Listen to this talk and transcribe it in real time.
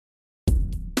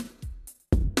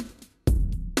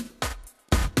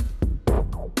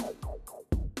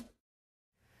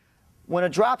When a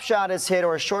drop shot is hit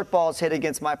or a short ball is hit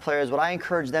against my players, what I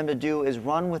encourage them to do is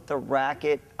run with the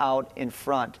racket out in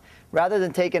front. Rather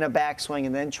than taking a backswing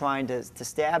and then trying to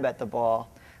stab at the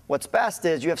ball, what's best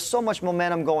is you have so much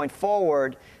momentum going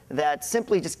forward that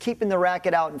simply just keeping the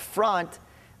racket out in front,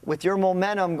 with your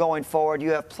momentum going forward,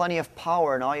 you have plenty of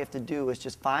power, and all you have to do is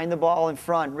just find the ball in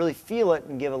front, really feel it,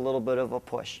 and give a little bit of a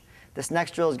push. This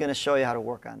next drill is going to show you how to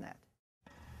work on that.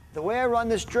 The way I run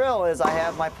this drill is I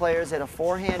have my players hit a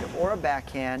forehand or a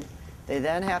backhand. They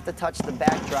then have to touch the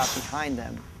backdrop behind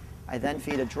them. I then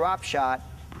feed a drop shot.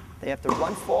 They have to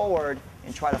run forward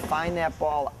and try to find that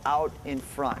ball out in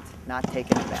front, not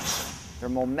taking it back. Their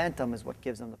momentum is what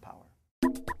gives them the power.